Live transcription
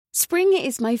Spring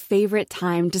is my favorite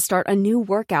time to start a new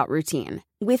workout routine.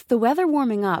 With the weather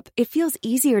warming up, it feels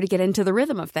easier to get into the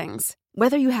rhythm of things.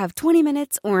 Whether you have 20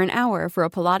 minutes or an hour for a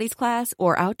Pilates class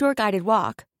or outdoor guided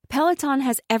walk, Peloton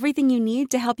has everything you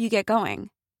need to help you get going.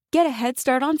 Get a head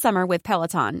start on summer with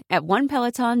Peloton at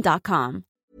onepeloton.com.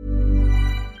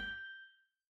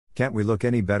 Can't we look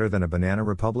any better than a banana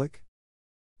republic?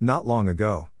 Not long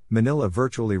ago, Manila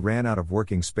virtually ran out of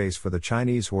working space for the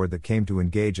Chinese horde that came to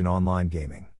engage in online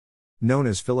gaming. Known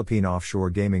as Philippine Offshore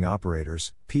Gaming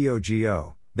Operators,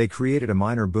 POGO, they created a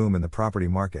minor boom in the property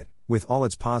market, with all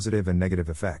its positive and negative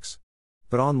effects.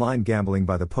 But online gambling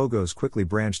by the POGOs quickly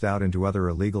branched out into other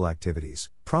illegal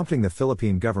activities, prompting the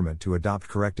Philippine government to adopt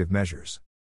corrective measures.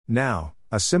 Now,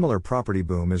 a similar property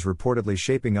boom is reportedly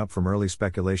shaping up from early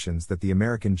speculations that the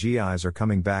American GIs are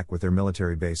coming back with their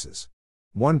military bases.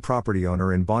 One property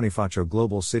owner in Bonifacio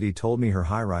Global City told me her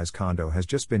high-rise condo has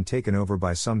just been taken over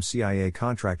by some CIA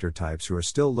contractor types who are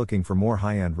still looking for more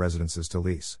high-end residences to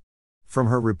lease. From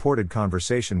her reported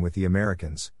conversation with the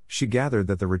Americans, she gathered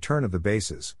that the return of the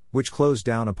bases, which closed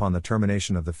down upon the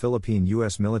termination of the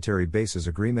Philippine-U.S. Military Bases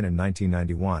Agreement in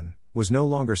 1991, was no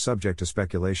longer subject to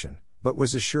speculation, but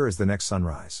was as sure as the next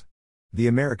sunrise. The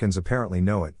Americans apparently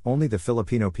know it, only the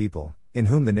Filipino people, in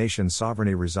whom the nation's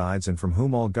sovereignty resides and from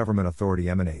whom all government authority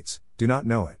emanates, do not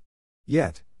know it.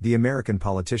 Yet, the American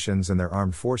politicians and their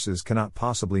armed forces cannot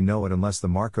possibly know it unless the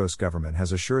Marcos government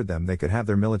has assured them they could have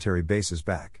their military bases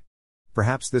back.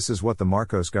 Perhaps this is what the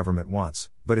Marcos government wants,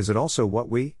 but is it also what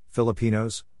we,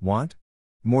 Filipinos, want?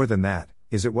 More than that,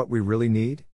 is it what we really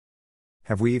need?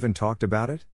 Have we even talked about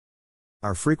it?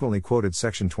 Our frequently quoted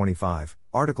Section 25,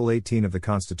 Article 18 of the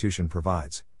Constitution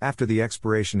provides, after the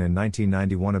expiration in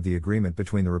 1991 of the agreement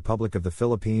between the Republic of the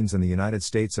Philippines and the United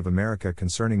States of America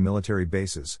concerning military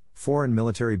bases, foreign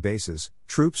military bases,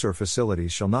 troops or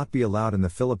facilities shall not be allowed in the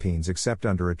Philippines except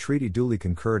under a treaty duly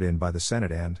concurred in by the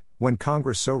Senate and, when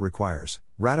Congress so requires,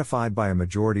 ratified by a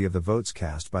majority of the votes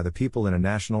cast by the people in a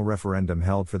national referendum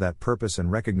held for that purpose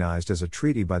and recognized as a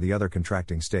treaty by the other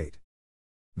contracting state.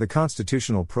 The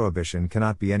constitutional prohibition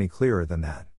cannot be any clearer than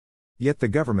that. Yet the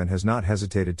government has not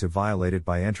hesitated to violate it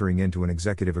by entering into an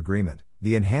executive agreement,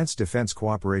 the Enhanced Defense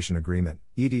Cooperation Agreement,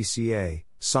 EDCA,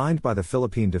 signed by the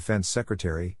Philippine Defense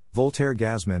Secretary, Voltaire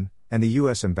Gazman, and the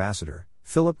U.S. Ambassador,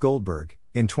 Philip Goldberg,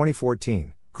 in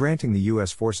 2014, granting the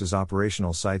U.S. forces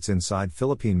operational sites inside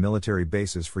Philippine military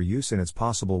bases for use in its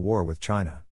possible war with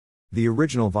China. The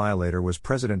original violator was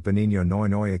President Benigno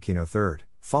Noynoy Aquino III,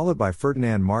 followed by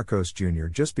Ferdinand Marcos Jr.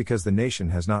 Just because the nation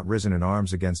has not risen in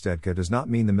arms against EDCA does not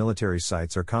mean the military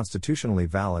sites are constitutionally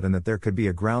valid and that there could be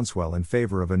a groundswell in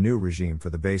favor of a new regime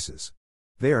for the bases.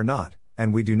 They are not,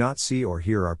 and we do not see or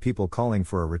hear our people calling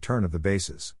for a return of the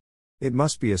bases. It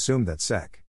must be assumed that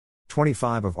Sec.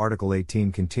 25 of Article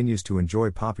 18 continues to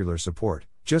enjoy popular support,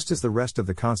 just as the rest of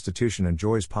the Constitution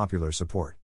enjoys popular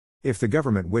support. If the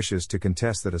government wishes to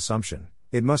contest that assumption,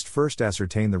 it must first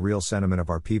ascertain the real sentiment of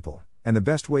our people, and the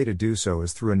best way to do so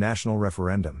is through a national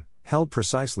referendum, held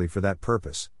precisely for that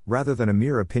purpose, rather than a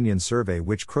mere opinion survey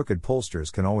which crooked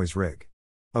pollsters can always rig.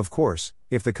 Of course,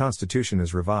 if the Constitution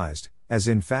is revised, as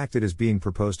in fact it is being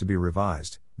proposed to be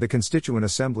revised, the Constituent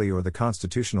Assembly or the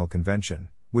Constitutional Convention,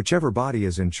 whichever body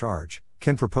is in charge,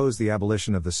 can propose the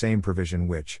abolition of the same provision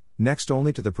which, next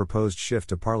only to the proposed shift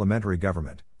to parliamentary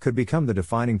government, could become the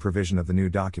defining provision of the new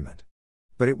document.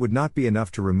 But it would not be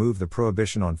enough to remove the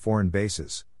prohibition on foreign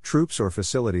bases, troops or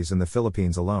facilities in the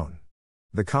Philippines alone.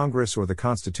 The Congress or the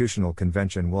Constitutional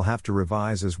Convention will have to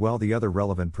revise as well the other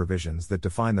relevant provisions that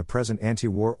define the present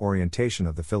anti-war orientation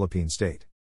of the Philippine state.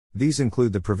 These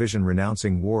include the provision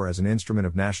renouncing war as an instrument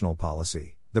of national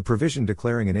policy, the provision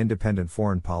declaring an independent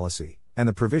foreign policy, and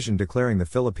the provision declaring the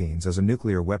Philippines as a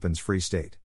nuclear weapons-free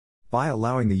state. By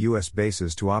allowing the U.S.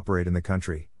 bases to operate in the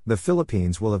country, the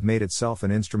Philippines will have made itself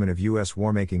an instrument of U.S.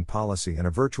 war-making policy and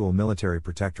a virtual military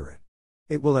protectorate.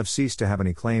 It will have ceased to have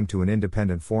any claim to an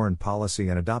independent foreign policy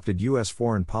and adopted U.S.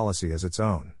 foreign policy as its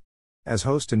own. As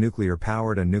host to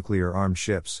nuclear-powered and nuclear-armed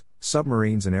ships,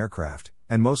 submarines and aircraft,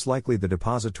 and most likely the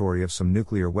depository of some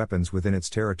nuclear weapons within its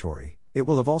territory, it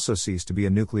will have also ceased to be a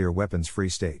nuclear weapons-free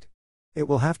state. It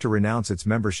will have to renounce its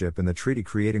membership in the treaty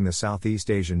creating the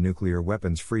Southeast Asian Nuclear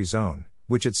Weapons-Free Zone,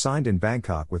 which it signed in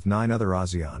Bangkok with 9 other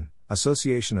ASEAN,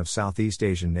 Association of Southeast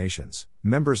Asian Nations,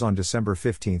 members on December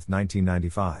 15,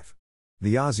 1995.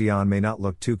 The ASEAN may not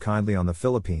look too kindly on the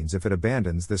Philippines if it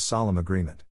abandons this solemn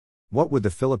agreement. What would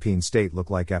the Philippine state look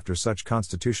like after such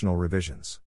constitutional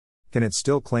revisions? Can it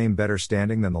still claim better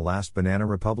standing than the last banana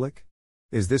republic?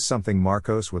 Is this something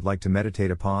Marcos would like to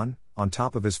meditate upon, on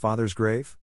top of his father's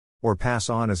grave? Or pass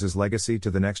on as his legacy to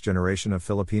the next generation of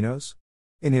Filipinos?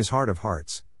 In his heart of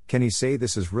hearts, Can he say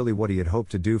this is really what he had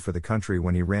hoped to do for the country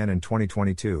when he ran in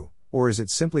 2022, or is it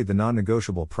simply the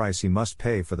non-negotiable price he must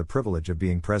pay for the privilege of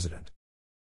being president?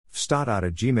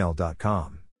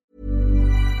 fstott@gmail.com.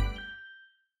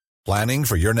 Planning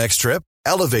for your next trip?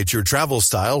 Elevate your travel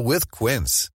style with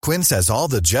Quince. Quince has all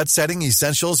the jet-setting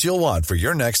essentials you'll want for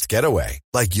your next getaway,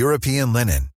 like European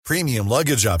linen, premium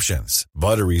luggage options,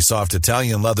 buttery soft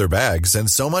Italian leather bags, and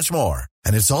so much more.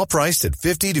 And it's all priced at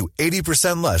 50 to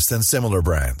 80% less than similar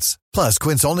brands. Plus,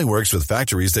 Quince only works with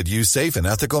factories that use safe and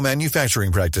ethical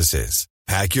manufacturing practices.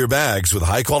 Pack your bags with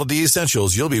high-quality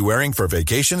essentials you'll be wearing for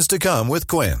vacations to come with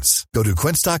Quince. Go to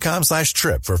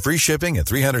quince.com/trip for free shipping and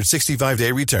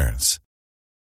 365-day returns.